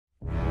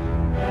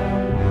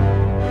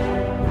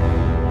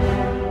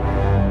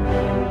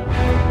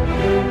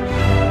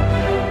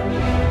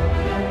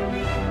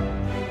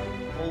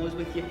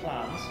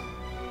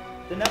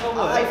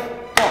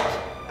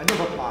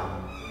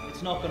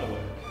It's not going to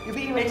work.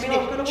 It's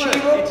not going to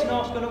work. It's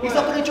not going to work. He's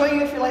not going to join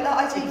you if you're like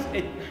that, is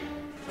he?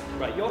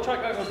 Right, your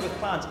track record with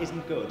plans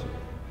isn't good.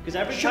 Because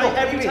every Shut time, up,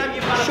 every time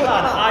you've had a shut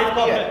plan, up. I've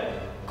got Yeah.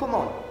 it. Come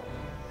on.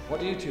 What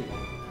do you two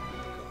want?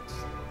 Do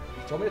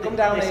you want me to come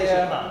down This is here?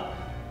 your plan.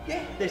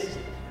 Yeah. This is.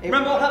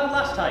 Remember what happened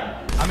last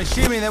time? I'm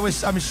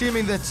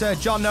assuming that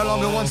John no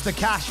longer wants the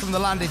cash from the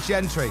Landed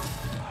Gentry.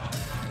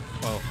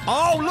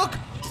 Oh, look!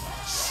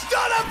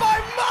 Stunner by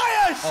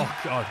Myers!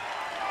 Oh, God.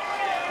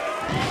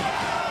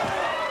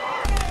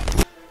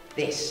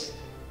 This.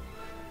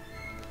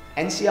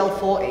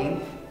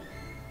 NCL.14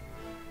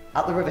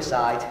 at the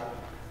Riverside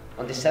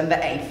on December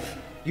 8th.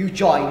 You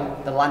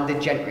join the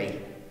Landed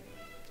Gentry.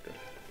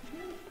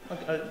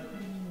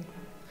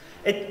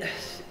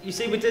 You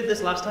see, we did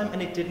this last time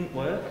and it didn't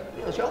work.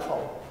 It was your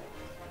fault.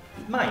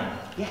 Mine?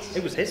 Yes.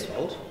 It was his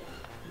fault.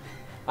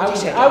 I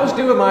was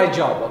doing my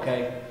job,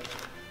 okay?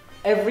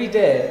 Every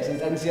day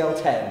since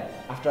NCL.10,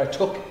 after I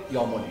took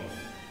your money,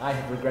 I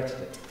have regretted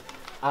it.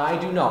 I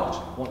do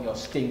not want your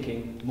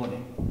stinking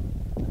money.